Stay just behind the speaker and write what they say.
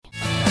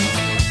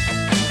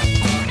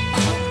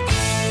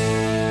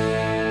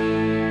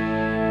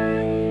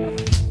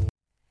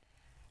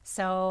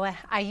So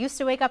I used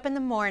to wake up in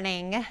the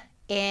morning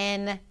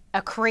in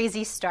a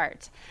crazy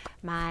start.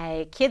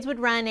 My kids would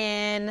run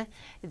in,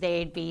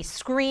 they'd be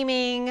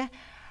screaming,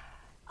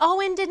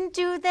 Owen didn't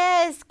do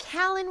this,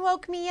 Callan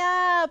woke me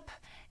up,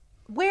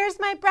 where's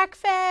my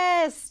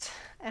breakfast?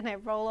 And I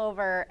roll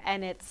over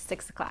and it's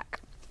 6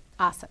 o'clock.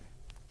 Awesome.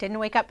 Didn't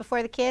wake up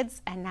before the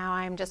kids, and now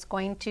I'm just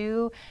going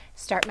to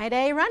start my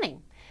day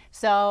running.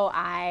 So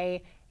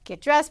I get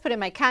dressed, put in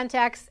my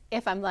contacts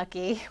if I'm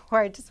lucky,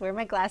 or I just wear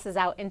my glasses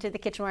out into the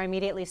kitchen where I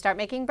immediately start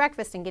making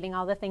breakfast and getting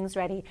all the things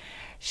ready.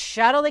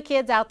 Shuttle the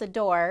kids out the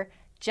door,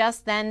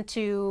 just then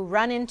to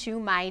run into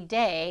my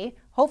day,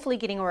 hopefully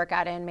getting a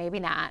workout in, maybe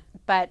not,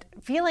 but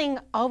feeling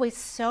always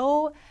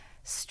so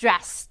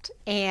stressed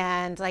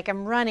and like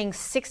I'm running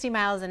 60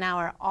 miles an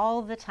hour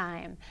all the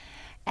time.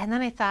 And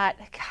then I thought,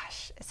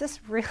 gosh, is this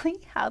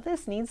really how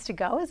this needs to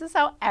go? Is this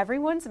how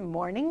everyone's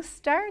mornings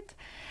start?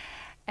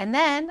 And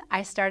then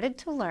I started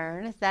to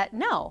learn that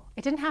no,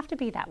 it didn't have to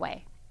be that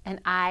way.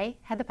 And I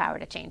had the power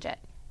to change it.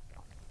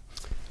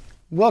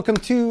 Welcome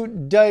to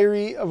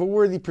Diary of a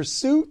Worthy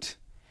Pursuit,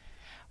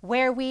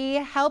 where we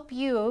help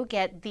you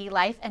get the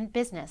life and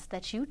business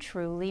that you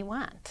truly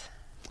want.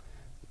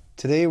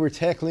 Today we're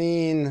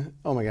tackling,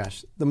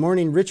 the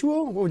morning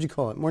ritual? What would you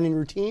call it? Morning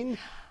routine?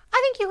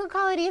 I think you could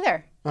call it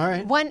either. All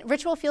right. One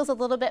ritual feels a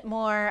little bit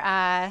more...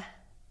 I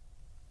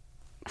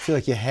feel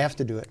like you have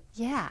to do it.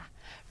 Yeah.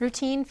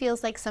 Routine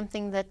feels like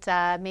something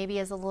that maybe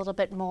is a little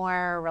bit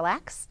more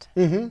relaxed.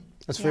 Mm-hmm.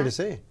 That's fair to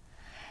say.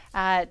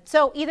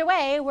 So either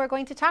way, we're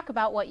going to talk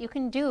about what you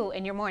can do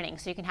in your morning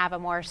so you can have a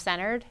more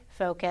centered,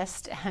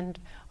 focused, and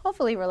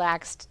hopefully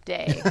relaxed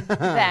day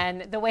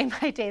than the way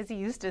my days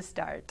used to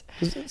start.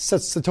 It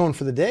sets the tone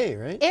for the day,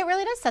 right? It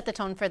really does set the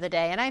tone for the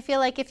day. And I feel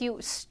like if you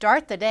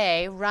start the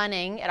day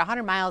running at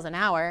 100 miles an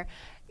hour,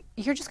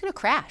 you're just going to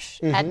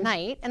crash at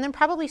night and then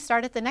probably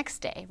start it the next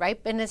day,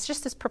 right? And it's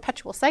just this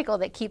perpetual cycle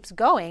that keeps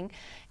going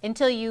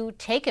until you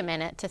take a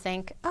minute to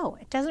think, oh,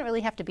 it doesn't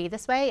really have to be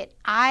this way.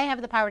 I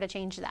have the power to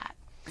change that.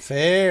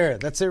 Fair.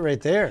 That's it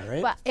right there,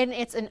 right? Well, and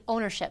it's an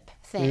ownership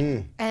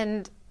thing.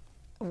 And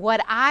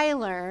what I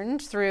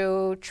learned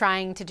through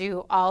trying to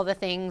do all the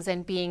things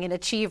and being an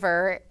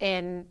achiever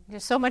in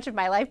so much of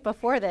my life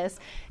before this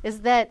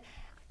is that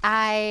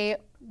I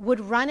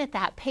would run at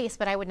that pace,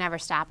 but I would never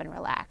stop and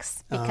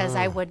relax because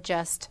I would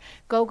just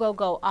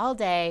go all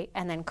day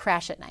and then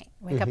crash at night.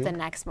 Wake up the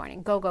next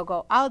morning,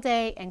 go all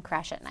day and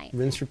crash at night.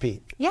 Rinse,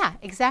 repeat. Yeah,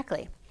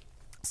 exactly.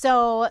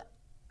 So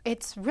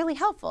it's really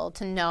helpful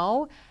to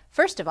know,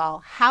 first of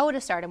all, how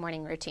to start a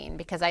morning routine,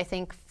 because I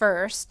think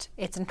first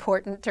it's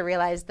important to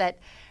realize that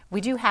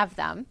we do have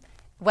them,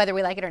 whether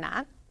we like it or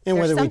not. And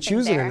whether we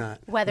choose it or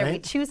not. Whether we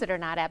choose it or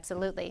not,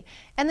 absolutely.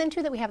 And then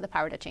two, that we have the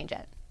power to change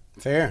it.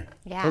 Fair.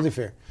 Yeah. Totally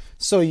fair.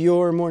 So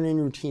your morning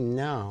routine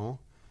now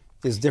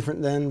is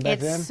different than back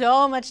then? It's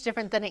so much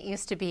different than it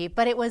used to be,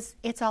 but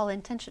it's all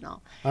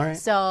intentional. All right.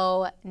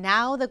 So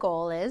now the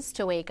goal is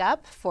to wake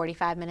up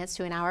 45 minutes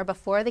to an hour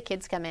before the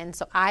kids come in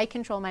so I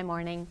control my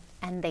morning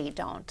and they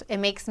don't. It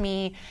makes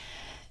me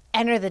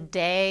enter the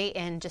day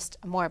in just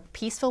a more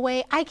peaceful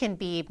way. I can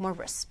be more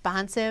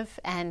responsive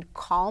and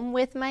calm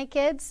with my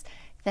kids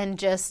than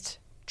just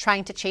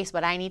trying to chase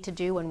what I need to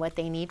do and what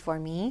they need for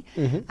me.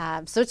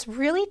 So it's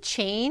really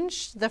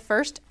changed the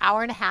first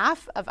hour and a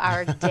half of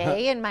our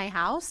day in my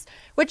house,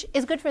 which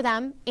is good for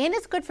them and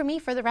it's good for me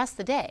for the rest of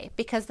the day,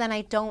 because then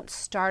I don't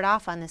start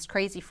off on this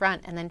crazy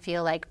front and then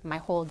feel like my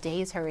whole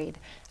day's hurried.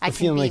 I can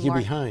feeling be like you're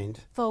more behind.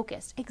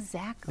 Focused,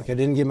 exactly. Like I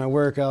didn't get my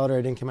workout, or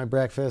I didn't get my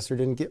breakfast, or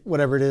didn't get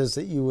whatever it is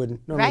that you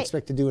would normally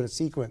expect to do in a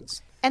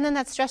sequence. And then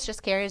that stress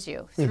just carries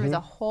you through the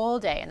whole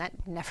day, and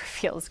that never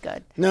feels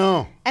good.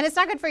 No. And it's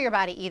not good for your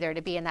body either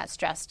to be in that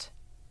stressed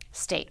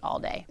state all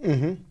day.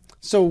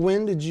 So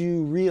when did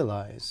you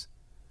realize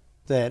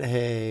that,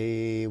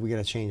 hey, we got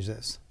to change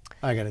this?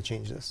 I got to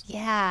change this.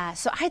 Yeah,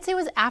 so I'd say it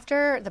was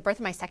after the birth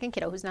of my second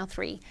kiddo, who's now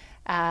 3.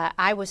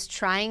 I was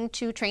trying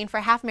to train for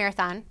a half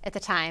marathon at the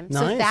time. Nice.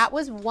 So that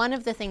was one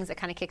of the things that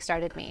kind of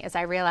kickstarted me, as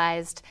I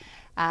realized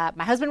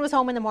my husband was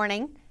home in the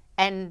morning,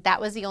 and that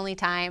was the only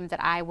time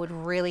that I would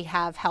really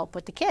have help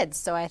with the kids.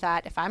 So I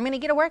thought, if I'm going to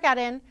get a workout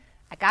in,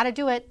 I got to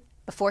do it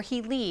before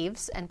he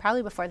leaves and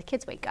probably before the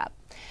kids wake up.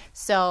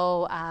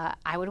 So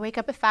I would wake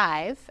up at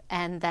 5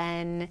 and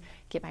then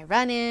get my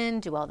run in,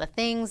 do all the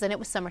things. And it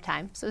was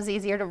summertime, so it was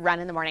easier to run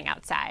in the morning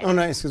outside. Oh,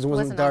 nice, because it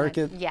wasn't dark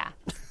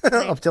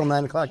up till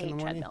 9 o'clock in the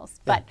morning. Treadmills.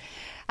 But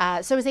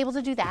so I was able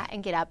to do that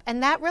and get up.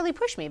 And that really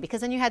pushed me,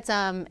 because then you had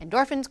some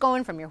endorphins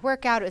going from your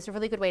workout. It was a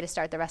really good way to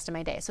start the rest of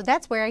my day. So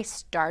that's where I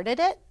started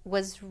it,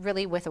 was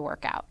really with a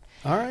workout.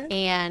 All right.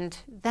 And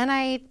then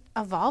I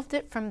evolved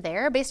it from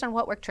there based on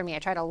what worked for me. I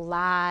tried a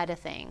lot of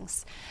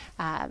things.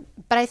 But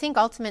I think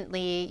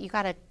ultimately you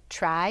got to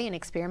try and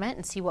experiment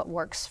and see what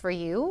works for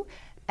you.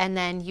 And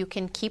then you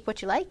can keep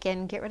what you like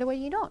and get rid of what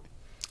you don't.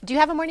 Do you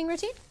have a morning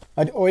routine?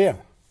 Yeah.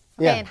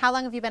 Okay, and how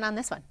long have you been on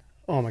this one?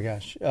 Oh my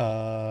gosh.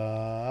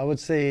 I would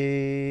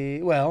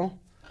say, well,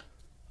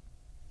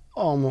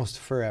 almost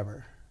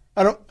forever.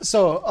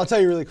 So I'll tell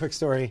you a really quick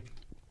story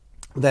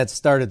that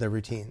started the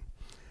routine.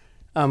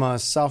 I'm a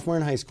sophomore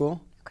in high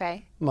school.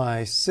 Okay. One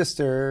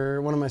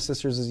of my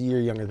sisters is a year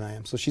younger than I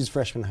am, so she's a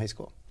freshman in high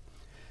school.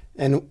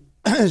 And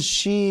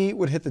she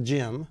would hit the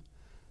gym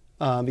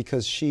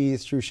because she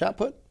threw shot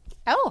put.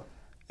 Oh.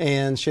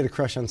 And she had a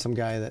crush on some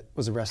guy that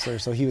was a wrestler,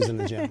 so he was in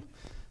the gym.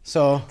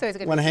 So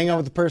want to hang out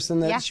with the person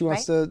that she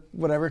wants to,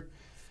 whatever.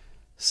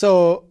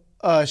 So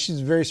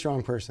she's a very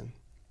strong person,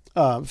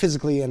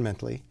 physically and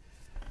mentally.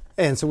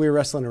 And so we were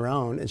wrestling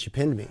around, and she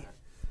pinned me.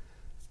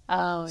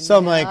 Oh, so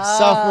I'm like,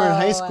 sophomore in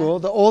high school,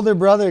 the older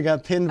brother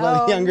got pinned by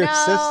the younger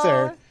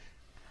sister.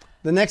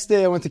 The next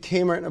day I went to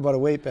Kmart and I bought a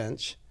weight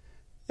bench,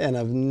 and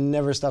I've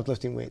never stopped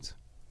lifting weights.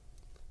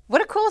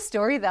 What a cool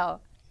story, though.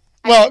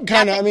 Well,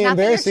 kind of,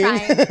 embarrassing.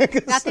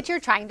 Not that you're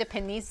trying to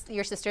pin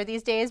your sister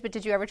these days, but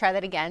did you ever try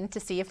that again to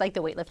see if like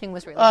the weightlifting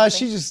was really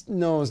She just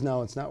knows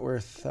now it's not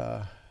worth...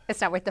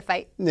 it's not worth the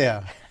fight?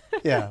 Yeah,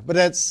 yeah. But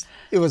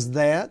it was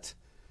that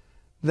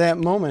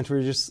moment where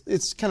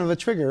it's kind of a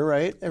trigger,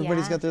 right?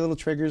 Everybody's got their little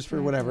triggers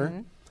for whatever.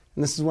 And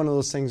this is one of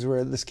those things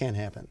where this can't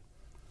happen.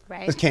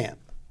 Right. It can't.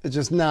 It's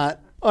just not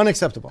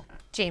unacceptable.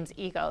 James'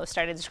 ego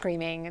started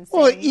screaming and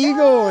saying, well,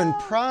 ego and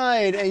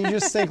pride, and you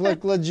just think,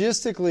 like,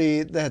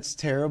 logistically, that's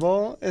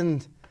terrible.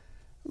 And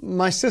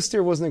my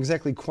sister wasn't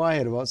exactly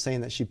quiet about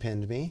saying that she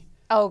pinned me.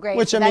 Oh, great.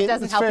 Which, so that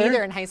doesn't help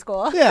either in high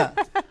school. Yeah.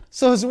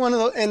 So it's one of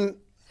those, and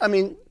I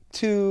mean,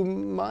 to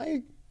my,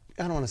 I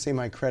don't want to say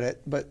my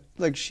credit, but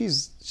like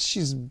she's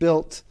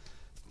built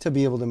to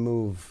be able to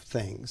move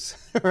things,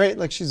 right?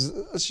 Like she's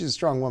a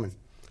strong woman.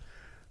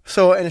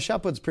 So, and a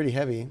shot put's pretty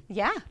heavy.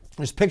 Yeah.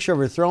 There's a picture of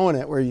her throwing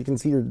it where you can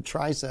see her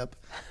tricep.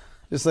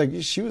 Just like,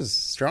 she was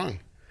strong.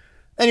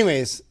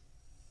 Anyways,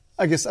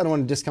 I guess I don't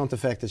want to discount the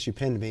fact that she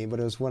pinned me, but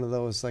it was one of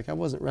those, like, I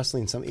wasn't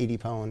wrestling some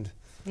 80-pound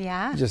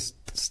just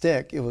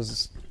stick. It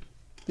was,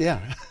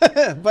 yeah.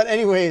 But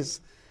anyways,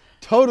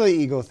 totally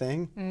ego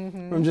thing.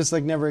 I'm just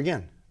like, never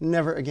again.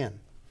 Never again.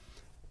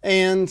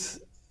 And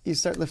you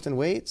start lifting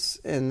weights,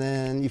 and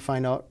then you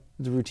find out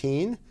the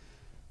routine.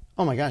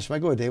 Oh my gosh, if I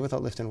go a day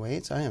without lifting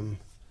weights, I am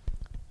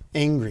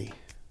angry.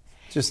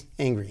 Just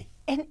angry.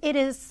 And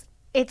it's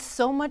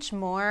so much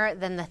more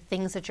than the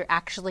things that you're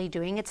actually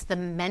doing. It's the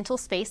mental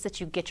space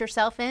that you get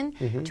yourself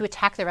in to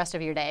attack the rest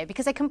of your day.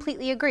 Because I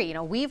completely agree. You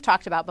know, we've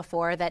talked about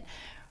before that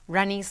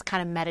running's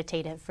kind of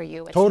meditative for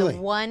you. It's the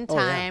one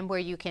time where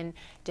you can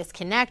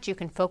disconnect, you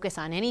can focus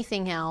on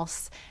anything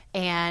else,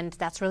 and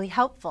that's really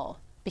helpful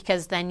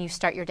because then you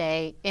start your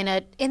day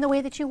in the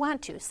way that you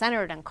want to,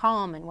 centered and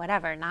calm and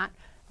whatever, not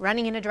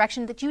running in a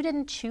direction that you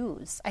didn't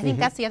choose. I think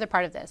that's the other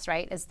part of this,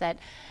 right, is that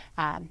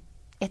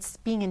it's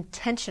being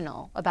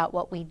intentional about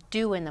what we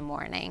do in the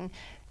morning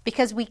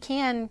because we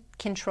can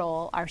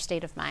control our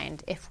state of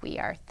mind if we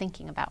are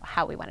thinking about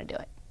how we want to do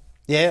it.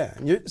 Yeah.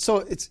 So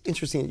it's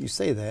interesting that you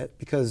say that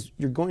because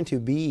you're going to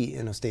be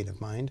in a state of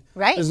mind.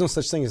 Right. There's no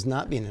such thing as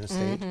not being in a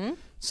state.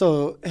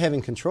 So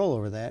having control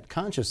over that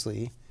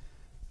consciously,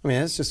 I mean,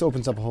 this just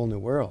opens up a whole new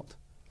world.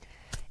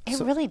 It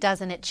really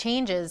does, and it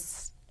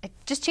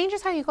just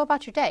changes how you go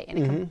about your day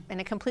in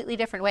a completely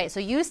different way. So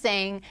you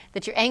saying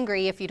that you're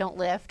angry if you don't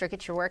lift or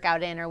get your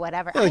workout in or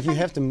whatever. Yeah, like you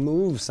have to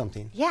move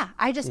something. Yeah,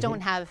 I just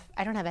don't have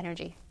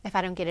energy if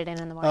I don't get it in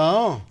the morning.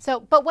 Oh.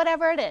 So, but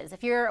whatever it is,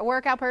 if you're a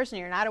workout person,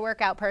 you're not a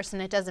workout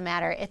person, it doesn't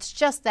matter. It's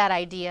just that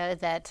idea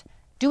that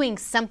doing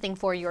something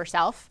for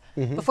yourself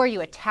before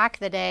you attack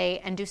the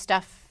day and do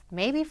stuff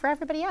maybe for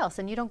everybody else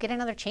and you don't get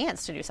another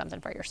chance to do something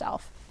for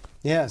yourself.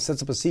 Yeah,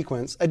 sets up a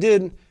sequence.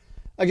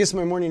 I guess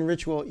my morning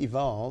ritual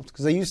evolved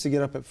because I used to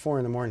get up at 4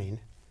 a.m.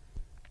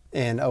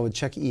 and I would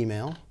check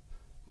email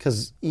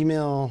because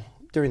email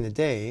during the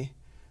day,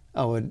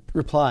 I would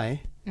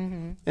reply.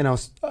 And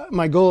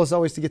my goal is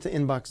always to get to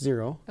inbox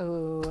 0.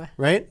 Ooh.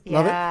 Right?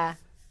 Yeah.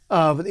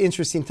 Love it? But the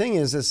interesting thing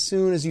is as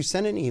soon as you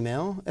send an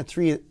email at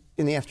 3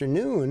 in the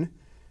afternoon,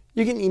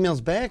 you're getting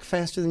emails back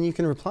faster than you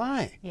can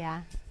reply.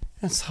 Yeah.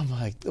 And so I'm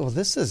like, well,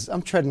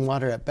 I'm treading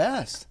water at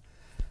best.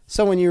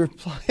 So when you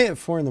reply at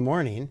 4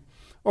 a.m,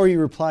 or you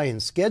reply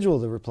and schedule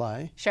the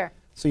reply. Sure.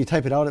 So you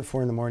type it out at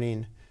 4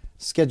 a.m,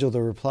 schedule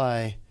the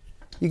reply.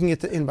 You can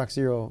get to inbox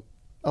 0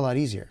 a lot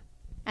easier.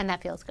 And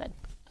that feels good.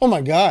 Oh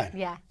my God.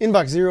 Yeah.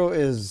 Inbox 0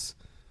 is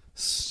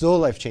so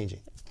life-changing.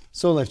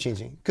 So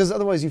life-changing. Because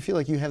otherwise you feel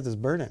like you have this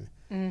burden.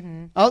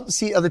 I'll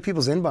see other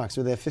people's inbox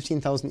where they have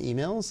 15,000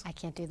 emails. I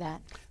can't do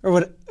that. Or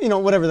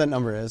whatever that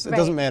number is. It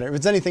doesn't matter. If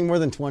it's anything more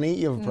than 20,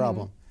 you have a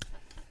problem.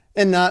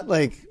 And not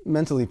like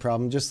mentally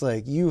problem, just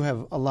like you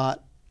have a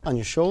lot on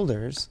your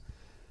shoulders.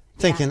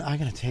 Thinking, I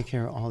got to take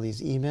care of all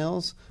these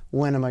emails.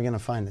 When am I going to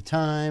find the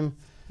time?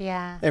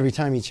 Yeah. Every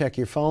time you check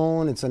your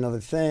phone, it's another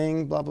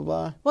thing, blah, blah,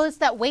 blah. Well, it's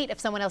that weight of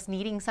someone else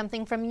needing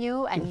something from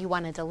you and you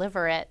want to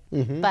deliver it,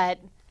 but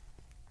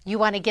you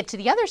want to get to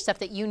the other stuff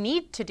that you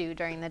need to do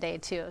during the day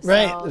too. So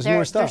right, there's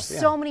more stuff. There's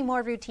so many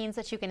more routines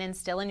that you can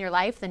instill in your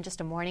life than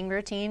just a morning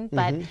routine.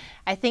 But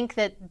I think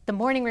that the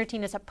morning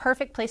routine is a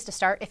perfect place to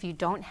start if you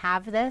don't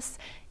have this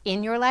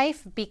in your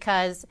life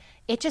because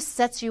it just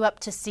sets you up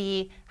to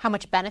see how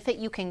much benefit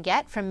you can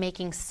get from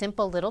making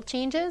simple little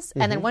changes.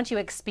 And then once you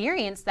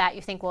experience that,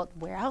 you think, well,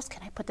 where else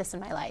can I put this in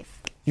my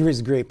life? You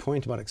raised a great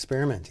point about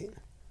experimenting.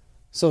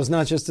 So it's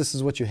not just this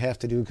is what you have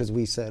to do because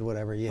we said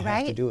whatever, you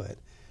have to do it.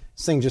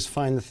 Saying just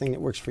find the thing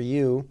that works for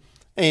you.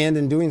 And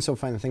in doing so,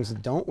 find the things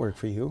that don't work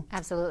for you.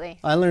 Absolutely.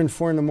 I learned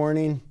 4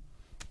 a.m.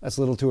 That's a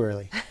little too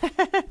early.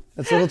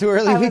 That's a little too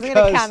early I was because...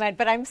 going to comment,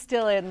 but I'm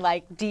still in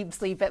like deep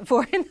sleep at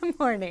 4 a.m.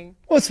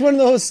 Well, it's one of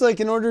those, like,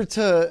 in order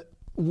to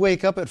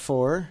wake up at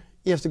 4,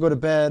 you have to go to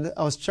bed.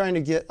 I was trying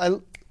to get...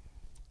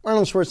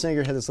 Arnold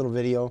Schwarzenegger had this little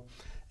video,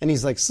 and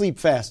he's like, sleep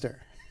faster.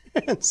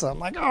 And so I'm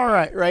like, all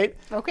right?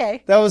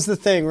 Okay. That was the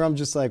thing where I'm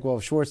just like, well,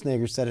 if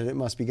Schwarzenegger said it, it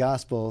must be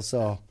gospel,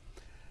 so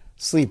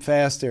sleep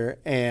faster.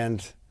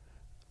 And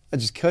I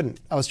just couldn't.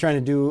 I was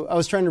trying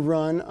to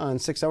run on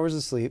 6 hours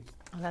of sleep.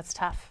 Oh, that's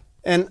tough.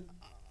 And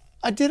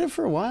I did it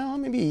for a while,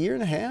 maybe a year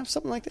and a half,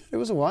 something like that. It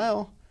was a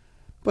while.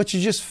 But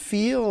you just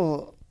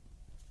feel,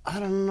 I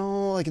don't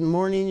know, like in the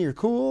morning you're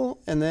cool,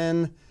 and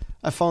then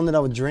I found that I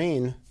would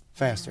drain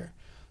faster.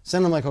 So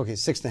then I'm like, okay,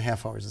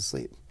 6.5 hours of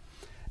sleep.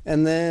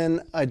 And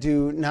then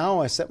now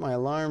I set my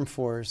alarm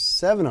for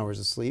 7 hours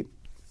of sleep,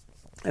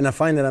 and I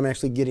find that I'm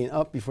actually getting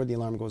up before the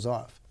alarm goes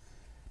off.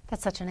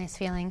 That's such a nice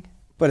feeling.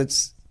 But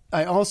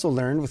I also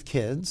learned with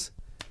kids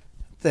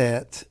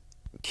that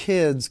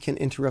kids can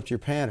interrupt your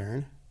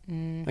pattern.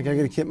 Mm-hmm. Like I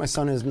got a kid, my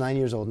son is 9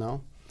 years old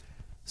now.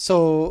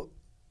 So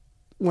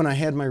when I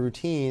had my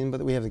routine,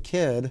 but we have the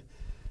kid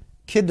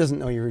doesn't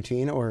know your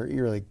routine or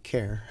you really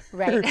care.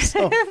 Right.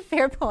 So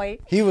fair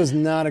point. He was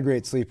not a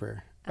great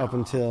sleeper up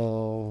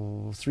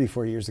until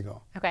 3-4 years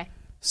ago. Okay.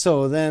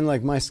 So then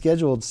like my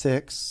scheduled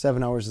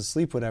 6-7 hours of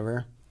sleep,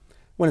 whatever,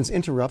 when it's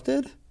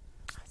interrupted,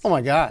 oh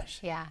my gosh.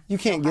 Yeah. You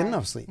can't get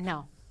enough sleep.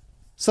 No.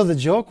 So the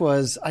joke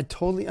was, I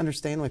totally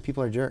understand why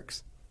people are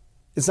jerks.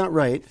 It's not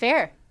right.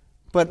 Fair.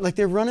 But like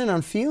they're running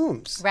on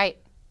fumes. Right.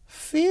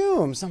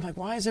 Fumes. I'm like,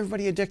 why is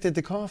everybody addicted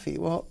to coffee?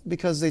 Well,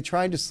 because they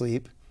tried to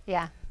sleep.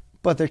 Yeah.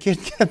 But their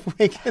kid kept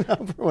waking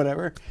up or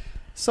whatever.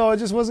 So it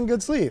just wasn't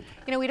good sleep.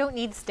 You know, we don't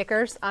need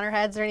stickers on our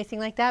heads or anything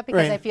like that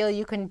because Right. I feel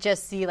you can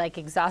just see like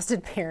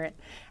exhausted parent.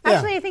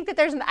 Actually, Yeah. I think that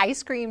there's an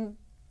ice cream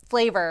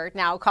flavor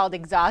now called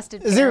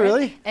exhausted parent. Is there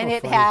really? And Oh,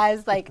 it funny.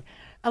 has like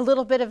a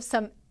little bit of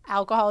some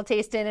alcohol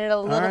taste in it, a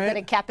little right. bit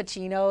of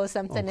cappuccino,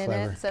 something in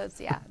clever. it. So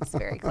it's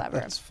very clever.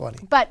 That's funny.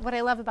 But what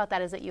I love about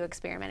that is that you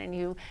experiment and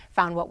you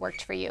found what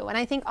worked for you. And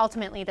I think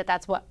ultimately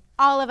that's what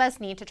all of us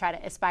need to try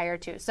to aspire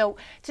to. So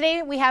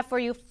today we have for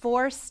you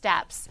 4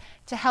 steps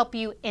to help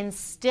you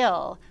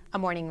instill a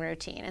morning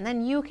routine. And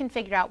then you can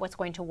figure out what's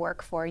going to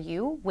work for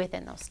you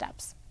within those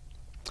steps.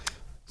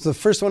 So the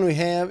first one we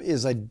have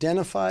is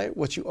identify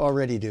what you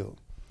already do.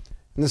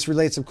 And this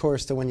relates, of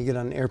course, to when you get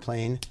on an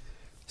airplane.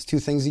 There's 2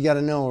 things you got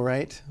to know,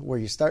 right? Where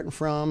you're starting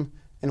from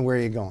and where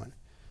you're going.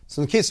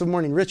 So in the case of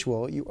morning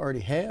ritual, you already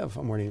have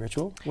a morning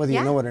ritual, whether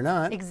you know it or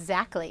not.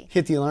 Exactly.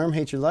 Hit the alarm,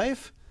 hate your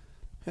life,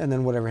 and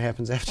then whatever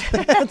happens after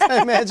that,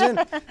 I imagine.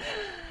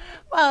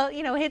 Well,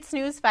 hit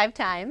snooze 5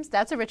 times.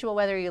 That's a ritual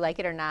whether you like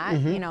it or not.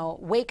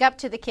 Mm-hmm. Wake up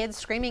to the kids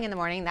screaming in the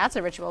morning. That's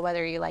a ritual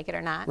whether you like it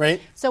or not.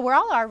 Right. So we're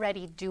all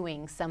already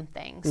doing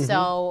something. Mm-hmm.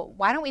 So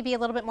why don't we be a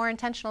little bit more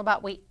intentional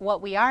about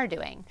what we are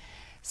doing?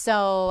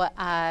 So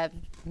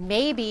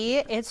maybe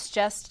it's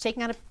just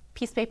taking out a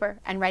piece of paper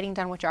and writing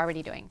down what you're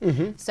already doing.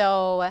 Mm-hmm.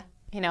 So,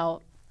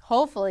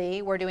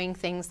 hopefully we're doing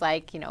things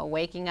like,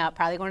 waking up,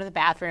 probably going to the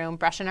bathroom,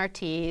 brushing our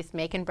teeth,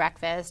 making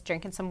breakfast,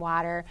 drinking some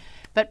water,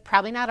 but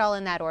probably not all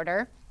in that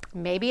order.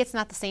 Maybe it's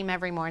not the same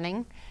every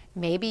morning.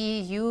 Maybe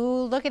you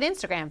look at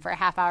Instagram for a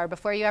half hour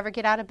before you ever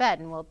get out of bed,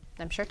 and we'll,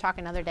 I'm sure, talk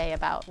another day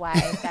about why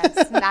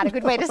that's not a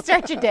good way to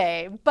start your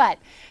day. But,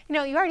 you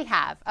already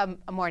have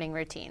a morning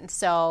routine.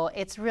 So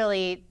it's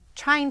really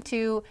trying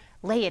to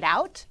lay it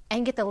out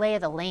and get the lay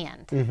of the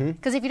land.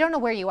 Because if you don't know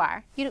where you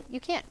are, you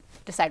can't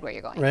decide where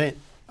you're going. Right.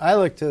 I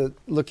like to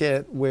look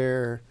at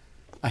where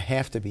I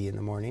have to be in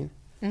the morning.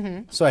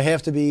 Mm-hmm. So I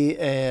have to be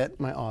at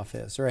my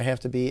office, or I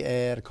have to be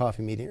at a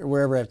coffee meeting, or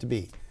wherever I have to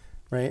be,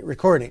 right?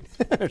 Recording,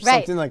 or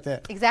something like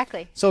that.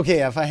 Exactly. So,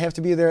 okay, if I have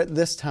to be there at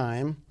this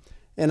time,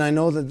 and I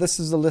know that this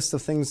is the list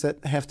of things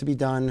that have to be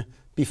done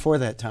before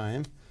that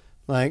time,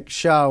 like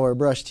shower,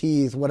 brush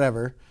teeth,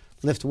 whatever,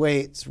 lift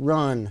weights,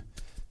 run,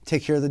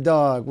 take care of the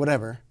dog,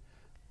 whatever.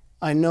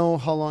 I know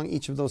how long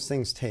each of those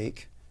things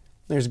take.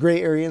 There's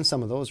gray area in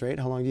some of those, right?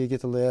 How long do you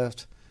get to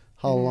lift?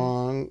 How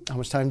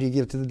much time do you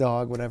give to the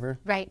dog, whatever?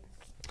 Right.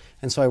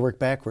 And so I work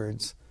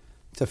backwards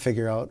to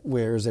figure out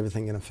where is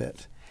everything going to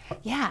fit.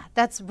 Yeah,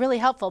 that's really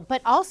helpful.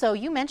 But also,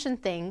 you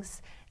mentioned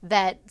things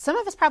that some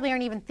of us probably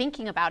aren't even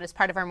thinking about as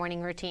part of our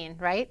morning routine,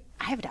 right?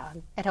 I have a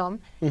dog at home.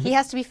 Mm-hmm. He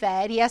has to be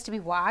fed. He has to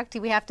be walked.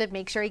 We have to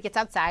make sure he gets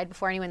outside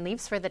before anyone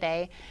leaves for the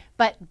day.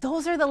 But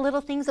those are the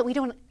little things that we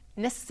don't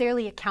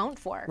necessarily account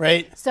for.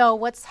 Right. So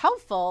what's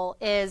helpful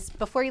is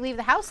before you leave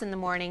the house in the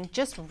morning,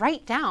 just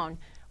write down,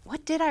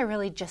 what did I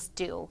really just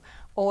do?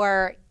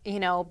 or,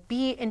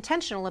 be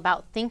intentional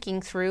about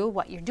thinking through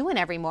what you're doing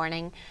every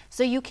morning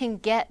so you can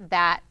get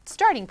that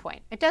starting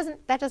point. That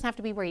doesn't have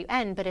to be where you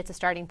end, but it's a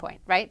starting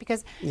point, right?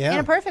 Because in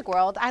a perfect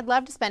world, I'd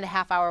love to spend a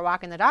half hour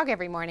walking the dog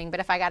every morning,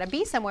 but if I got to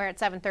be somewhere at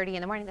 7:30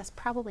 in the morning, that's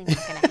probably not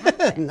going to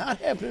happen. Not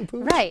happening,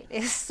 Pooch.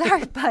 Right.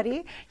 Sorry,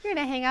 buddy. You're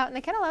going to hang out in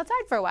the kennel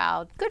outside for a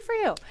while. Good for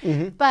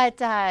you.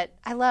 But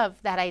I love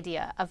that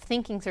idea of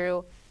thinking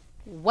through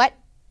what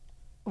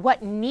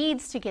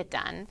needs to get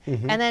done,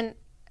 and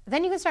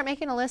then you can start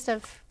making a list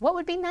of what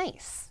would be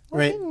nice. What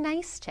would be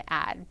nice to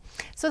add?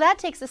 So that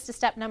takes us to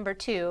step number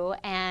 2,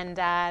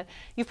 and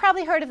you've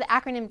probably heard of the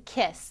acronym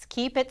KISS.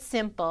 Keep it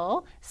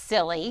simple,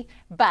 silly,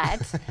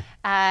 but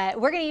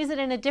we're going to use it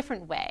in a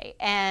different way.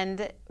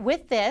 And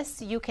with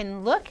this, you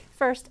can look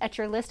first at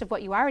your list of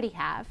what you already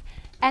have,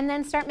 and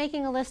then start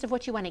making a list of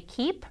what you want to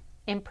keep,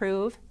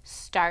 improve,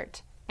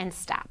 start, and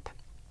stop.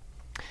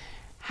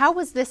 How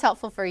was this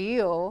helpful for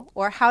you,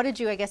 or how did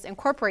you,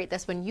 incorporate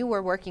this when you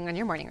were working on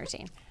your morning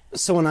routine?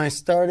 So when I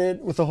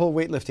started with the whole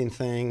weightlifting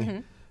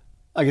thing,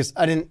 I guess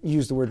I didn't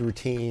use the word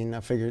routine.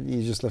 I figured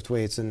you just lift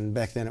weights, and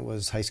back then it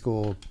was high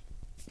school,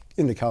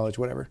 into college,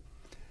 whatever.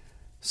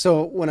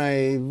 So when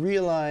I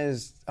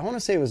realized, I want to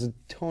say it was a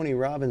Tony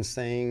Robbins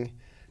thing.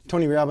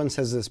 Tony Robbins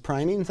has this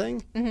priming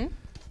thing,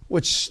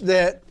 which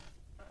that,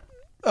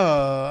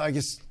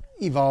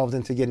 evolved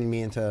into getting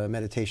me into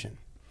meditation.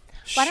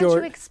 Why don't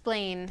you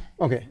explain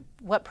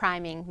what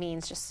priming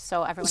means, just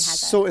so everyone has it?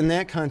 So in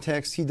that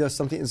context, he does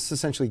something, it's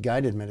essentially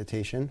guided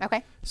meditation.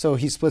 Okay. So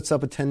he splits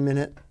up a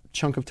 10-minute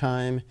chunk of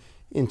time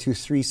into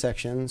 3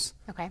 sections.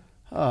 Okay.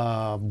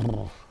 I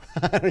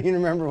don't even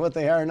remember what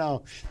they are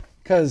now,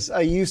 because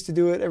I used to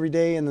do it every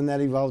day, and then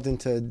that evolved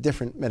into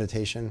different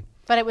meditation.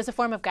 But it was a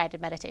form of guided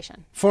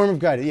meditation. Form of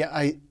guided, yeah.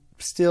 I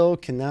still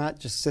cannot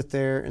just sit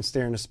there and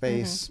stare into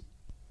space,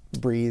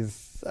 breathe.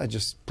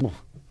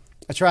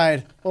 I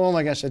tried. Oh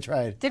my gosh, I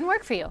tried. Didn't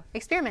work for you.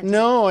 Experiment.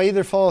 No, I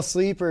either fall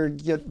asleep or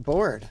get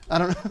bored. I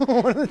don't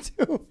know, one of the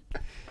two.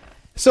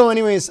 So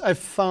anyways, I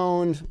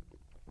found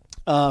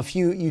a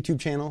few YouTube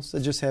channels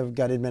that just have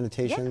guided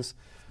meditations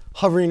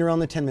hovering around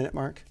the 10-minute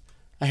mark.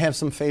 I have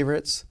some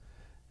favorites.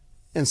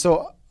 And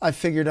so I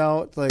figured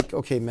out,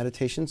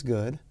 meditation's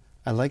good.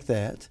 I like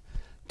that.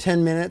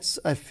 10 minutes,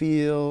 I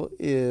feel,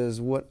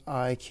 is what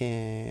I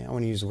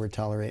want to use the word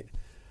tolerate.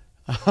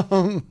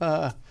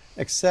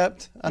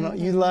 Accept,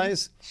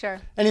 utilize. Sure.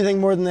 Anything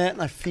more than that,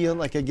 and I feel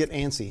like I get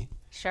antsy.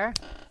 Sure.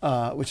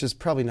 Which is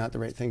probably not the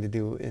right thing to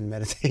do in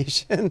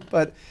meditation.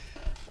 But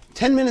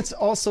 10 minutes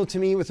also, to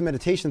me, with the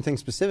meditation thing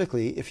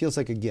specifically, it feels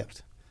like a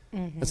gift.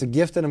 It's a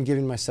gift that I'm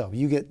giving myself.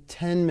 You get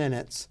 10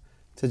 minutes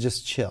to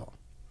just chill.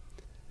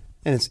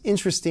 And it's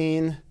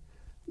interesting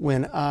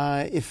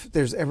if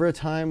there's ever a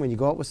time when you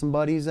go out with some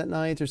buddies at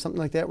night or something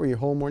like that where your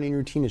whole morning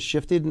routine is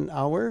shifted an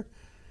hour.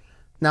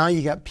 Now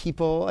you got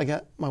people, I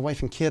got my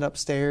wife and kid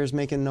upstairs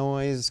making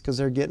noise because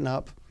they're getting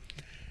up.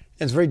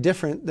 And it's very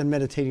different than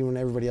meditating when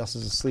everybody else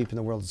is asleep and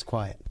the world is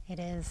quiet. It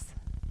is.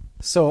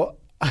 So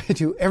I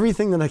do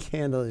everything that I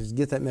can to just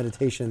get that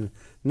meditation,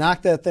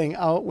 knock that thing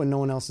out when no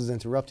one else is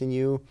interrupting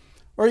you.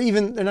 Or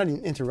even, they're not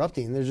even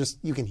interrupting, they're just,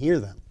 you can hear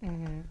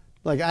them.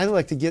 I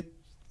like to get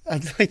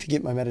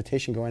my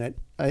meditation going.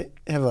 I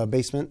have a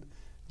basement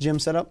gym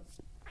set up.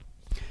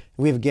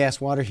 We have a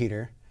gas water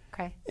heater.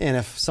 Okay. And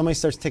if somebody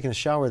starts taking a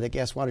shower, that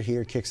gas water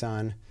heater kicks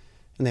on,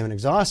 and they have an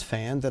exhaust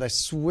fan that I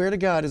swear to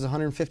God is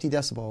 150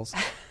 decibels.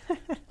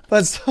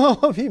 But so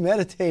I'll be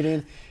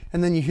meditating,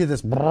 and then you hear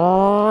this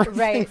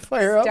thing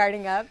fire up.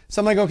 Starting up.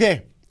 So I'm like,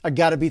 okay, I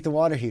got to beat the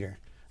water heater.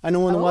 I know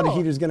when the water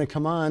heater is going to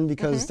come on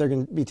because they're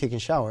going to be taking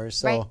showers,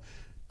 so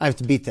I have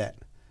to beat that.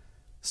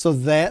 So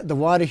that the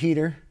water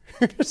heater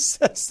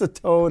sets the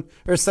tone,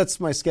 or sets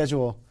my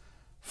schedule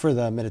for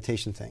the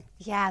meditation thing.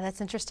 Yeah, that's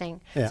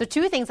interesting. Yeah. So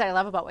 2 things that I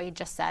love about what you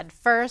just said.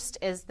 First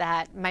is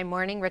that my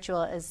morning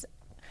ritual is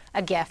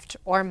a gift,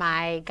 or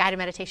my guided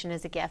meditation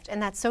is a gift. And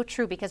that's so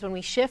true, because when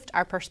we shift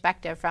our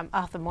perspective from,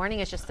 the morning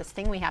is just this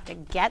thing we have to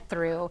get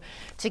through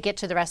to get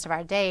to the rest of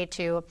our day,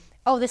 to,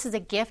 this is a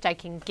gift I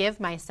can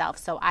give myself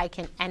so I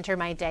can enter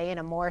my day in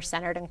a more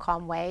centered and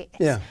calm way.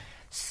 It's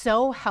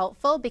so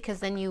helpful,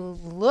 because then you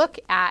look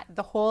at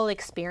the whole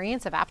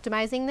experience of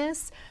optimizing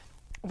this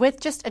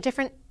with just a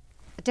different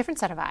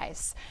set of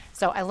eyes.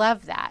 So I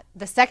love that.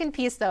 The second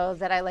piece, though,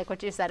 that I like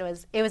what you said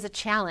was, it was a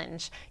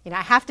challenge.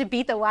 I have to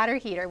beat the water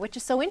heater, which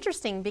is so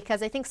interesting,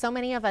 because I think so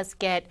many of us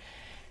get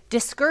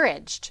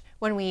discouraged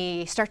when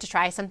we start to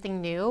try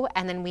something new,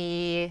 and then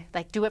we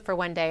do it for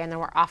one day, and then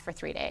we're off for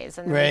 3 days,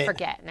 and then we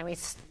forget, and then we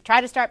try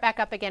to start back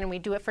up again, and we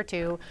do it for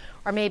 2,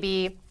 or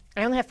maybe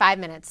I only have 5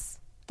 minutes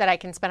that I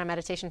can spend on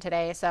meditation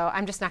today, so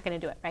I'm just not going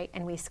to do it, right?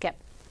 And we skip.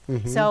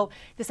 So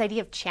this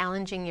idea of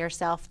challenging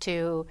yourself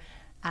to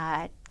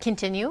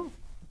continue,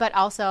 but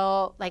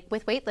also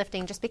with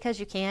weightlifting, just because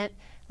you can't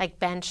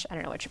bench, I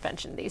don't know what you're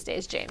benching these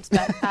days, James,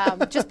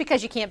 but just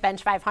because you can't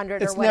bench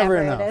 500 or whatever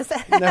it is.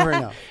 Never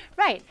enough.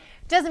 Right.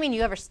 Doesn't mean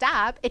you ever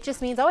stop. It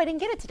just means, I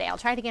didn't get it today. I'll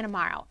try it again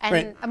tomorrow.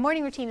 And a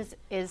morning routine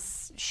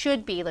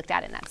should be looked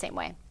at in that same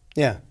way.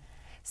 Yeah.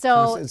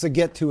 So it's a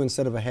get to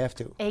instead of a have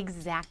to.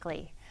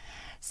 Exactly.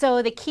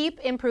 So the keep,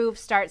 improve,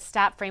 start,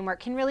 stop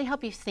framework can really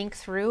help you think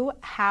through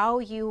how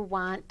you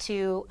want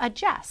to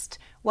adjust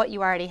what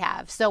you already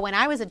have. So when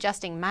I was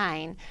adjusting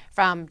mine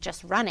from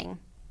just running,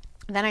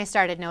 then I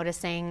started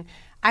noticing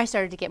I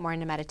started to get more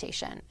into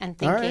meditation and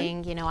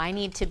thinking, I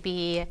need to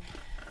be.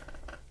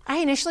 I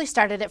initially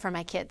started it for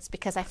my kids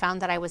because I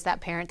found that I was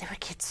that parent that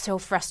would get so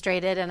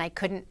frustrated and I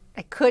couldn't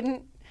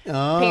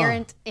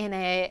parent in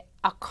a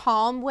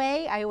calm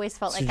way. I always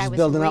felt like I was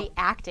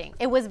reacting.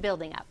 It was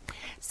building up.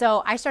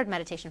 So I started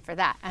meditation for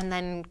that. And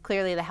then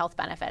clearly the health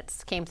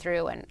benefits came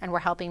through and were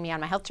helping me on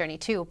my health journey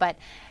too. But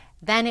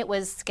then it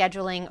was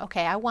scheduling,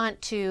 okay, I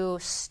want to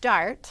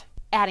start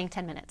adding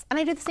 10 minutes. And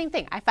I do the same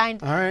thing. I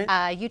find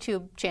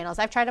YouTube channels.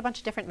 I've tried a bunch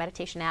of different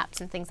meditation apps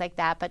and things like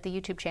that, but the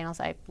YouTube channels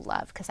I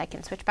love because I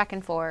can switch back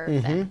and forth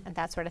and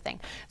that sort of thing.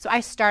 So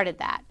I started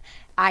that.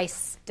 I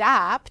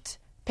stopped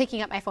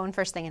picking up my phone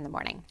first thing in the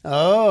morning.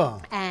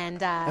 Oh. And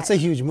that's a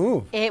huge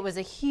move. It was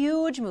a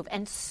huge move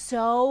and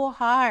so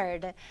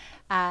hard.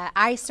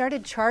 I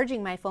started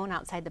charging my phone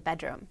outside the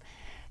bedroom.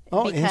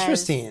 Oh,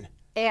 interesting.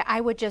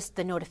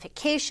 The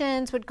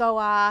notifications would go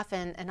off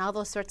and all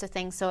those sorts of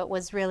things. So it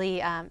was really,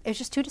 it was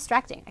just too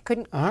distracting. I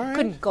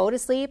couldn't go to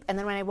sleep. And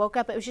then when I woke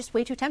up, it was just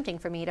way too tempting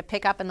for me to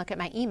pick up and look at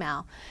my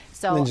email.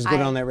 So and then just go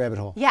down that rabbit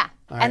hole. Yeah.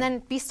 And then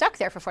be stuck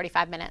there for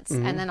 45 minutes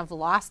and then I've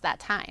lost that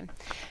time.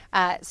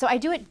 So I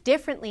do it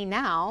differently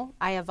now.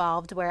 I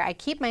evolved where I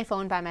keep my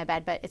phone by my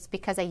bed, but it's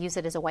because I use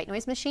it as a white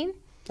noise machine.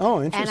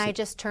 Oh, interesting. And I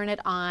just turn it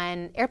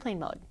on airplane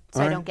mode.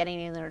 So I don't get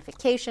any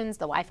notifications,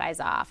 the Wi-Fi's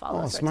off, all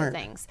those sorts of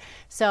things.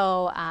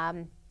 So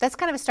that's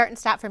kind of a start and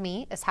stop for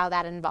me is how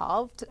that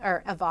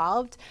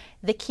evolved.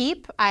 The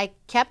keep, I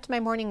kept my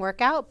morning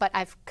workout, but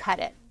I've cut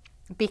it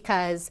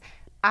because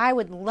I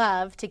would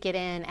love to get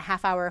in a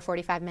half hour or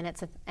 45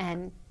 minutes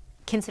and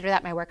consider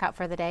that my workout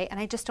for the day, and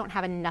I just don't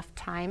have enough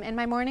time in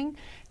my morning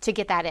to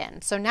get that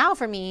in. So now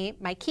for me,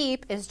 my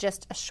keep is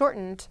just a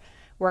shortened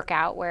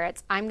workout where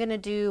I'm going to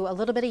do a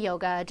little bit of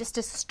yoga just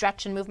to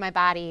stretch and move my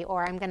body,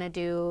 or I'm going to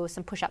do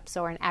some push-ups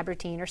or an ab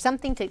routine or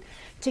something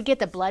to get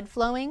the blood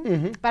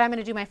flowing. But I'm going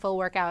to do my full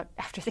workout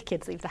after the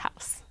kids leave the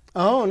house.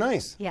 Oh,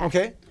 nice. Yeah.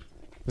 Okay.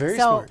 Very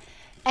smart.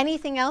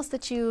 Anything else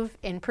that you've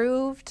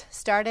improved,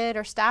 started,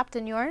 or stopped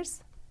in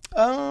yours?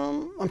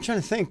 I'm trying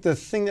to think. The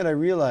thing that I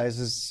realize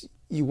is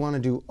you want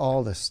to do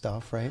all this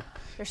stuff, right?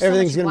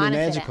 Everything's going to be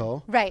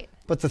magical. Right.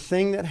 But the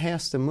thing that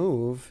has to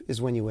move is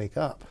when you wake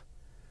up.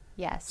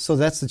 Yes. So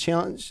that's the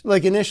challenge.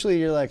 Like initially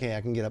you're like, hey,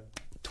 I can get up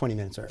 20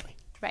 minutes early.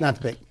 Right.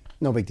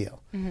 No big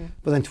deal.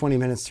 But then 20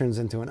 minutes turns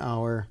into an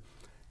hour,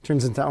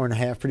 turns into an hour and a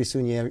half. Pretty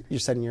soon you're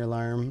setting your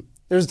alarm.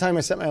 There's a time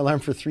I set my alarm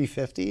for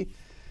 3:50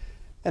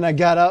 and I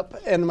got up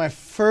and my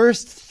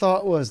first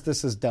thought was,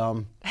 this is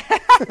dumb.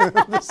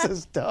 This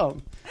is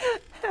dumb.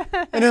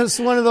 And it was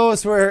one of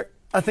those where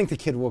I think the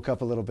kid woke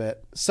up a little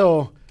bit.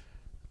 So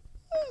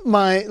when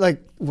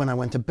I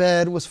went to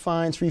bed was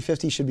fine.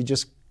 3:50 should be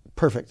just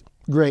perfect.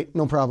 Great,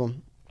 no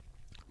problem.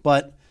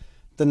 But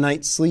the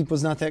night's sleep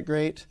was not that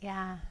great.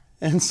 Yeah.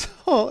 And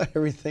so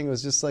everything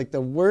was just like the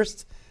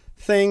worst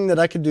thing that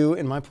I could do,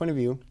 in my point of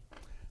view,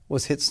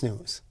 was hit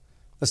snooze.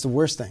 That's the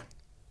worst thing.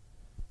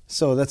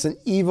 So that's an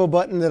evil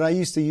button that I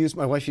used to use.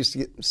 My wife used to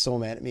get so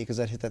mad at me because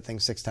I'd hit that thing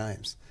 6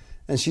 times.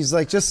 And she's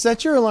like, just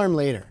set your alarm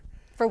later.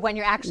 For when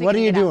you're actually What are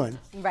you doing?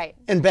 Right.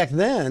 And back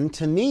then,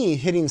 to me,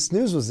 hitting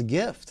snooze was a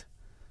gift.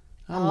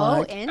 I'm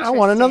like, interesting. I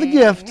want another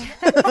gift.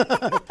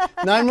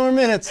 9 more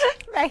minutes.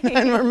 Right.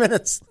 9 more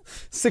minutes.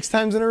 6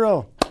 times in a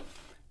row.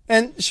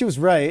 And she was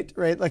right?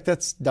 Like,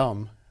 that's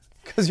dumb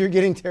because you're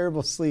getting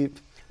terrible sleep.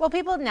 Well,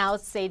 people now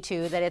say,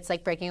 too, that it's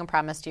like breaking a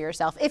promise to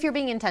yourself if you're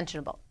being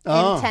intentional,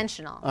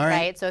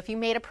 right? So if you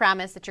made a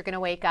promise that you're going to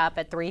wake up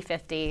at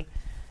 3:50,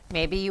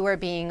 maybe you were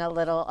being a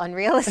little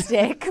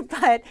unrealistic,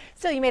 but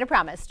still you made a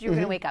promise. You're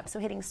going to wake up. So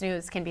hitting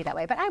snooze can be that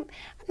way. But I'm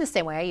the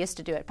same way. I used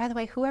to do it. By the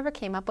way, whoever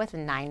came up with a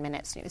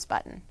 9-minute snooze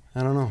button.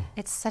 I don't know.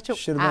 It's such a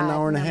should have been an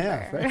hour and a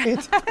half,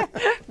 right?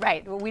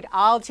 Right. Well, we'd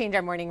all change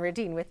our morning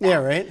routine with that. Yeah,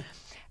 right.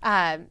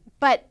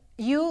 But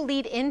you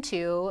lead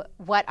into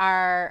what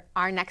our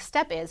next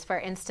step is for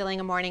instilling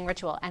a morning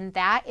ritual, and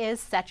that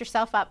is set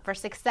yourself up for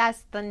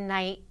success the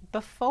night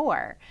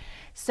before.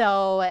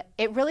 So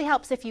it really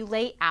helps if you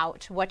lay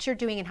out what you're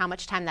doing and how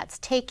much time that's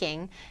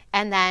taking,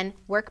 and then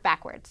work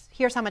backwards.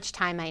 Here's how much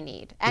time I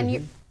need.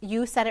 And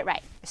you said it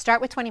right. Start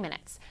with 20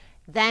 minutes.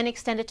 Then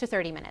extend it to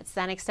 30 minutes.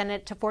 Then extend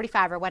it to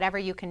 45 or whatever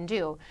you can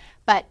do.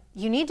 But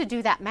you need to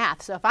do that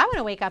math. So if I want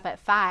to wake up at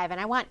 5 and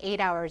I want 8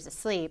 hours of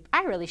sleep,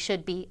 I really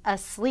should be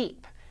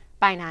asleep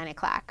by 9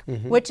 o'clock,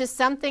 which is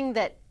something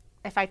that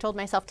if I told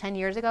myself 10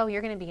 years ago,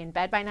 you're going to be in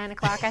bed by 9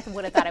 o'clock, I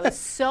would have thought I was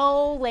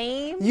so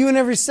lame. You and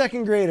every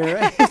second grader,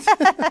 right?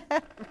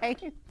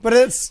 Right. But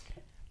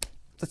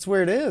that's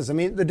where it is. I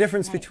mean, the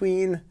difference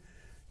between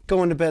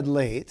going to bed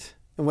late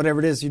and whatever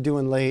it is you're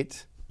doing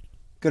late,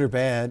 good or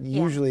bad,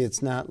 usually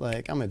it's not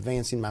like I'm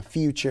advancing my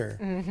future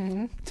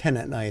 10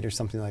 at night or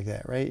something like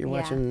that, right? You're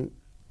watching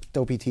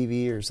dopey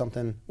TV or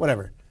something,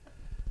 whatever.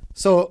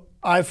 So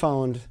I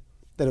found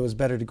that it was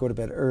better to go to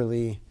bed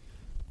early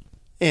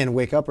and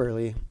wake up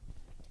early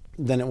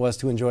than it was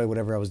to enjoy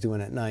whatever I was doing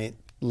at night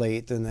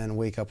late and then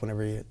wake up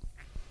whenever you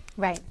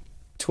Right.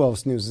 12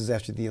 snoozes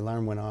after the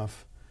alarm went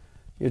off.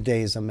 Your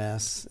day is a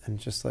mess. And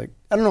just like,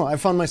 I don't know, I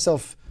found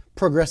myself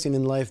progressing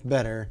in life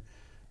better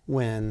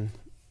when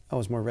I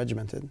was more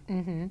regimented.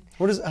 Mm-hmm.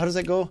 How does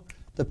that go?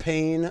 The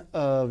pain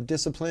of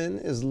discipline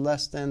is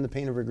less than the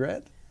pain of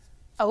regret?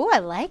 Oh, I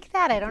like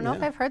that. I don't know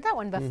if I've heard that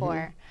one before.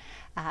 Mm-hmm.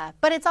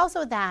 But it's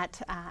also that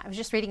I was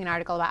just reading an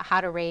article about how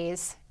to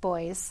raise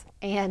boys.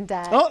 And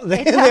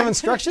they have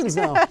instructions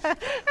now. I don't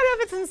know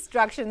if it's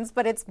instructions,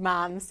 but it's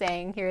mom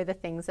saying, here are the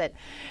things that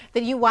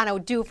you want to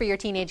do for your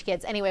teenage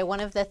kids. Anyway, one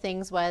of the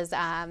things was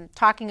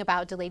talking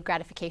about delayed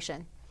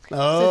gratification.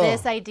 Oh. So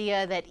this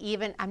idea that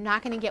even I'm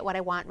not going to get what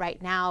I want right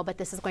now, but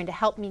this is going to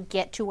help me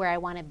get to where I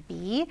want to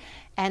be,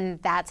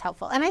 and that's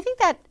helpful. And I think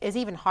that is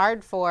even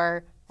hard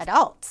for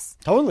adults.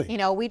 Totally. You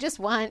know, we just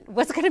want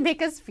what's going to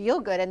make us feel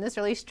good in this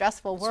really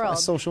stressful world.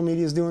 That's why social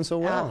media is doing so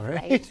well,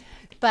 right?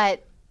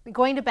 But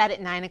going to bed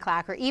at 9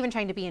 o'clock or even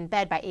trying to be in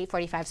bed by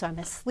 8:45 so I'm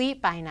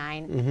asleep by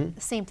 9,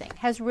 the same thing,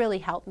 has really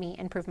helped me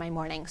improve my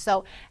morning.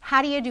 So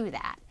how do you do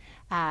that?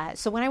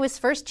 So when I was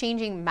first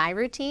changing my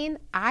routine,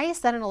 I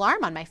set an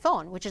alarm on my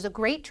phone, which is a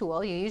great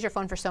tool. You use your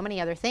phone for so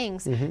many other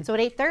things. So at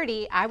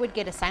 8:30, I would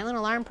get a silent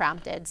alarm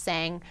prompted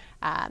saying,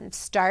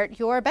 start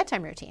your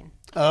bedtime routine.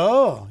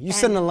 Oh, you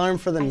set an alarm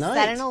for the night.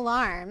 I set an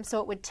alarm so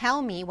it would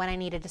tell me when I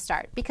needed to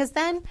start. Because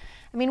then,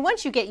 I mean,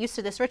 once you get used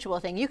to this ritual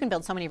thing, you can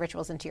build so many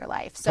rituals into your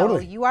life. So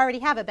Totally. You already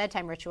have a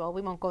bedtime ritual.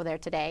 We won't go there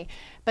today.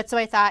 But so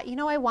I thought,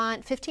 I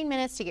want 15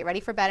 minutes to get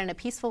ready for bed in a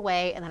peaceful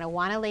way, and then I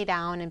want to lay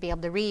down and be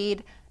able to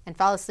read and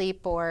fall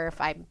asleep, or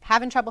if I'm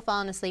having trouble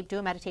falling asleep, do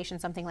a meditation,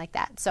 something like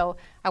that. So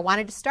I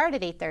wanted to start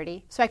at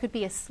 8:30 so I could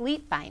be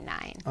asleep by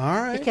 9. All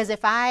right. Because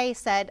if I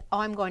said,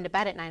 I'm going to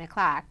bed at 9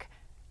 o'clock,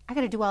 I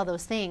got to do all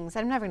those things.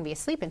 I'm never going to be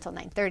asleep until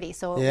 9:30,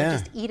 so it will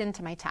just eat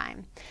into my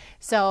time.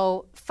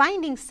 So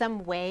finding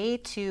some way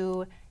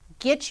to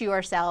get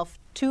yourself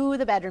to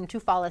the bedroom to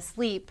fall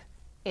asleep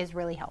is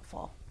really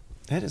helpful.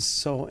 That is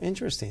so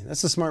interesting.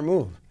 That's a smart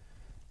move.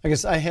 I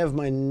guess I have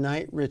my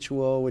night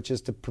ritual, which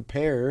is to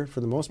prepare, for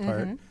the most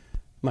part,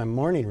 my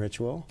morning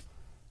ritual.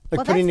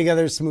 Like putting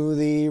together a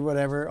smoothie,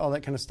 whatever, all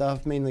that kind of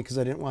stuff, mainly because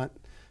you don't want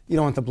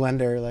the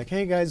blender, like,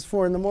 hey guys,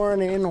 4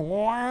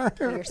 a.m.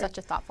 You're such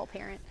a thoughtful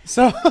parent.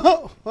 So,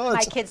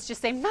 my kids just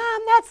say, Mom,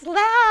 that's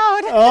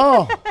loud.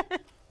 Oh,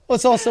 well,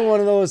 it's also one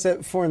of those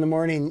at 4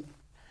 a.m,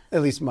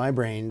 at least my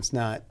brain's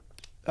not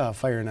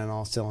firing on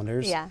all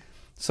cylinders. Yeah.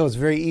 So it's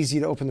very easy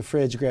to open the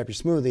fridge, grab your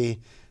smoothie,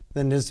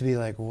 than it is to be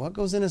like, what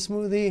goes in a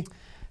smoothie?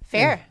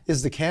 Fair. And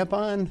is the cap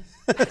on?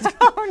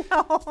 Oh,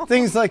 no.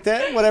 Things like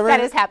that, whatever. That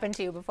has happened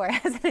to you before,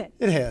 hasn't it?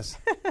 It has.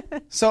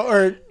 So,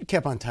 or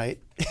cap on tight,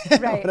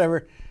 right.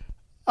 Whatever.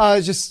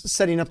 Just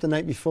setting up the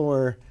night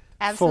before.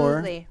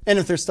 Absolutely. And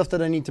if there's stuff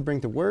that I need to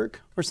bring to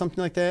work or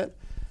something like that,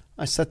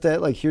 I set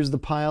that, like, here's the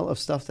pile of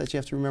stuff that you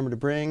have to remember to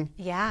bring.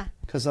 Yeah.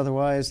 Because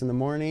otherwise, in the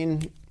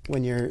morning,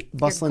 when you're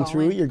bustling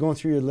through, you're going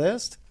through your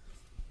list.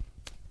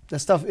 That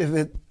stuff,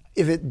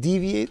 if it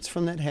deviates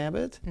from that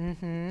habit,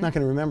 I'm not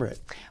going to remember it.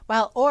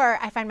 Well, or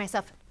I find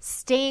myself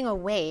staying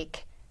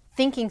awake,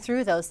 thinking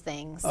through those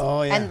things.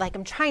 Oh, yeah. And like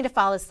I'm trying to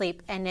fall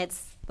asleep, and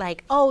it's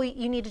like, oh,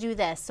 you need to do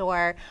this,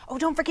 or oh,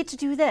 don't forget to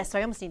do this. So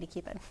I almost need to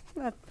keep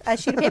a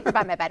sheet of paper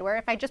by my bed, where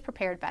if I just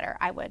prepared better,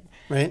 I would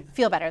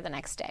feel better the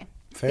next day.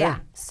 Fair. Yeah.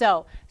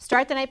 So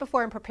start the night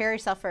before and prepare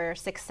yourself for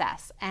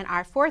success. And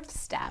our fourth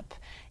step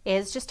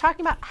is just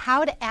talking about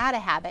how to add a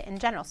habit in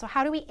general. So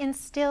how do we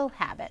instill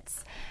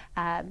habits?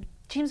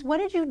 James, what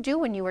did you do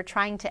when you were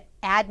trying to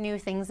add new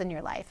things in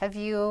your life? Have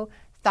you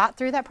thought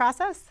through that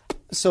process?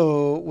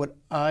 So what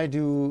I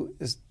do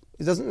is,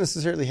 it doesn't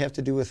necessarily have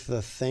to do with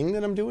the thing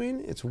that I'm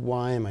doing. It's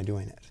why am I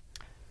doing it?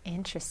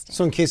 Interesting.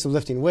 So in case of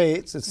lifting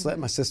weights, it's that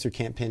my sister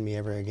can't pin me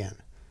ever again,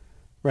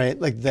 right?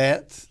 Like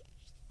that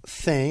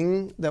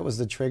thing that was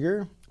the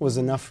trigger was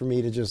enough for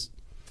me to just,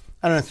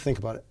 I don't have to think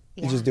about it.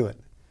 You just do it.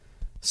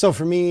 So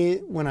for me,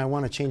 when I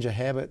want to change a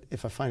habit,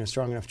 if I find a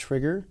strong enough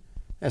trigger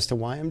as to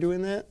why I'm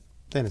doing that,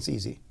 then it's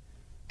easy.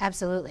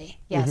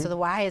 Absolutely. Yeah, so the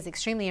why is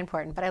extremely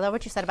important. But I love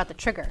what you said about the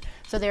trigger.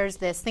 So there's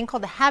this thing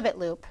called the habit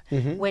loop,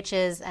 which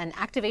is an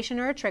activation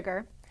or a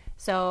trigger.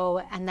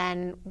 So, and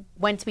then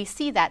once we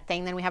see that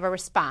thing, then we have a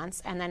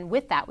response. And then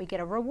with that, we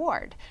get a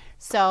reward.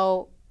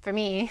 So for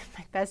me,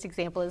 my best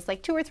example is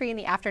like 2 or 3 in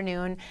the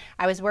afternoon.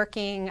 I was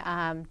working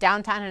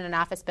downtown in an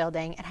office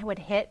building, and I would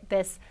hit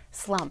this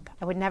slump.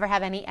 I would never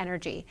have any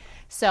energy.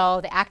 So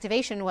the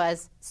activation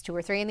was, it's 2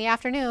 or 3 in the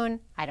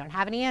afternoon. I don't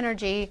have any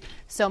energy.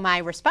 So my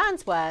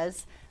response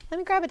was, let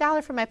me grab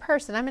 $1 from my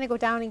purse, and I'm going to go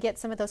down and get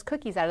some of those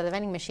cookies out of the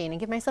vending machine and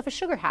give myself a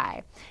sugar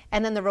high.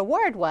 And then the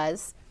reward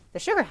was the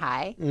sugar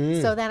high.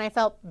 So then I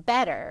felt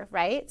better,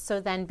 right?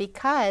 So then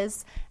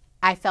because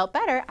I felt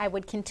better, I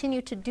would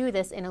continue to do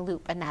this in a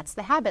loop, and that's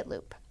the habit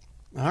loop.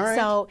 All right.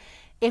 So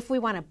If we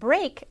want to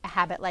break a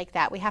habit like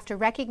that, we have to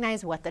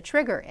recognize what the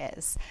trigger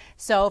is.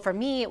 So for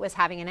me, it was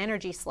having an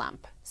energy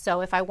slump.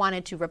 So if I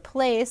wanted to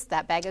replace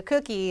that bag of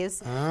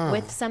cookies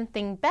with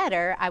something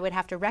better, I would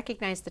have to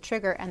recognize the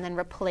trigger and then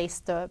replace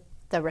the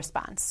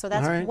response. So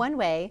that's one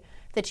way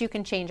that you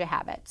can change a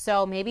habit.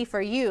 So maybe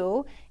for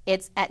you,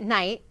 it's at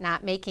night,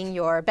 not making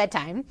your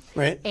bedtime.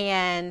 Right.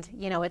 And,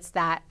 it's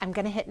that I'm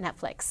going to hit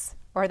Netflix,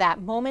 or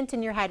that moment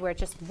in your head where it's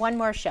just one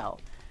more show.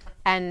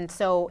 And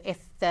so if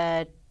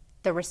the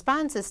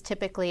response is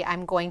typically,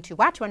 I'm going to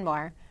watch one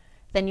more,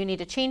 then you need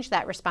to change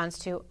that response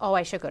to, oh,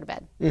 I should go to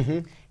bed.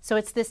 Mm-hmm. So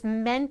it's this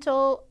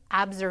mental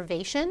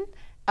observation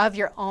of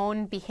your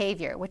own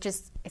behavior, which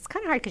is, it's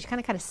kind of hard because you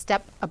kind of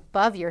step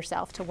above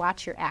yourself to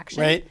watch your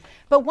action. Right.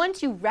 But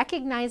once you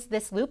recognize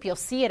this loop, you'll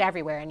see it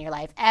everywhere in your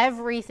life.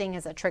 Everything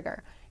is a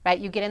trigger, right?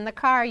 You get in the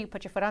car, you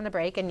put your foot on the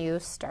brake, and you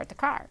start the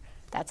car.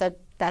 That's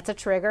a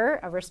trigger,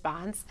 a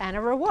response, and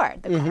a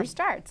reward. The car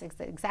starts.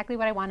 Exactly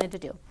what I wanted to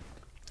do.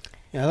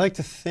 Yeah, I like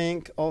to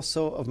think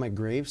also of my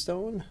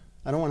gravestone.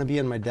 I don't want to be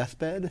on my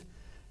deathbed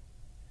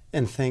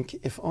and think,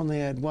 if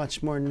only I'd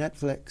watched more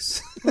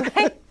Netflix.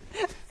 Right?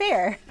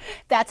 Fair.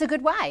 That's a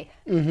good why.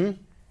 Mm-hmm.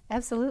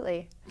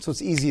 Absolutely. So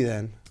it's easy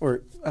then,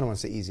 or I don't want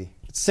to say easy.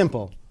 It's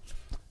simple.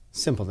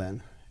 Simple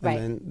then.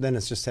 And right. then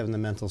it's just having the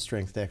mental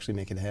strength to actually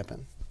make it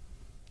happen.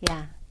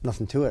 Yeah.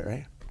 Nothing to it,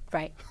 right?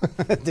 Right.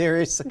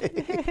 Dare I say.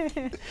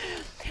 All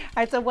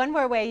right, so one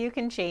more way you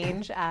can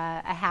change a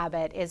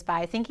habit is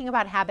by thinking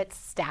about habit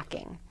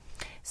stacking.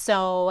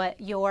 So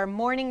your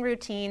morning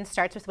routine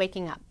starts with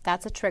waking up.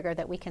 That's a trigger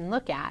that we can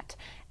look at.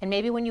 And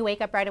maybe when you wake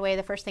up right away,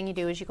 the first thing you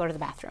do is you go to the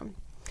bathroom.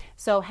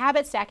 So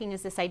habit stacking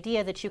is this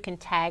idea that you can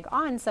tag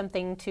on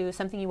something to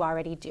something you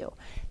already do.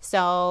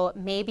 So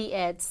maybe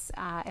it's,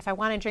 if I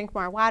want to drink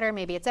more water,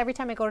 maybe it's every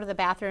time I go to the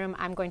bathroom,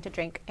 I'm going to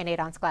drink an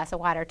 8-ounce glass of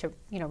water to,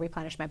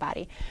 replenish my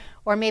body.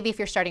 Or maybe if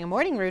you're starting a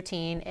morning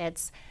routine,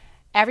 it's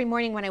every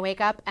morning when I wake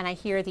up and I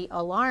hear the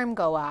alarm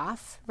go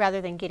off,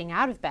 rather than getting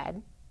out of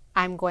bed,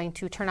 I'm going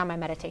to turn on my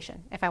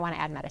meditation if I want to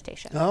add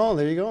meditation. Oh,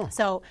 there you go.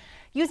 So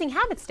using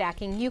habit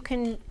stacking, you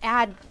can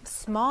add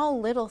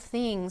small little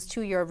things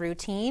to your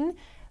routine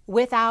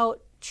without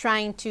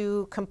trying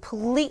to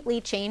completely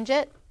change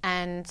it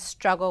and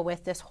struggle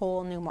with this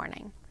whole new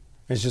morning.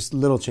 It's just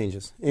little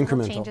changes, incremental.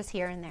 Little changes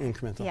here and there.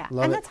 Incremental. Yeah,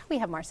 Love and it. that's how we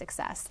have more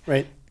success.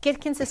 Right.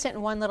 Get consistent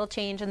in one little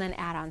change and then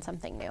add on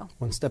something new.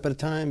 One step at a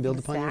time, build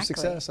upon your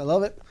success. I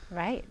love it.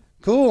 Right.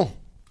 Cool.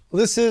 Well,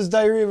 this is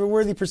Diary of a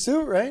Worthy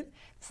Pursuit, right?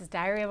 This is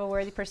Diary of a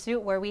Worthy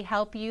Pursuit, where we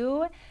help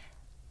you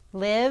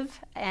live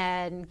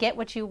and get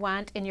what you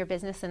want in your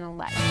business and in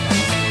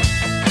life.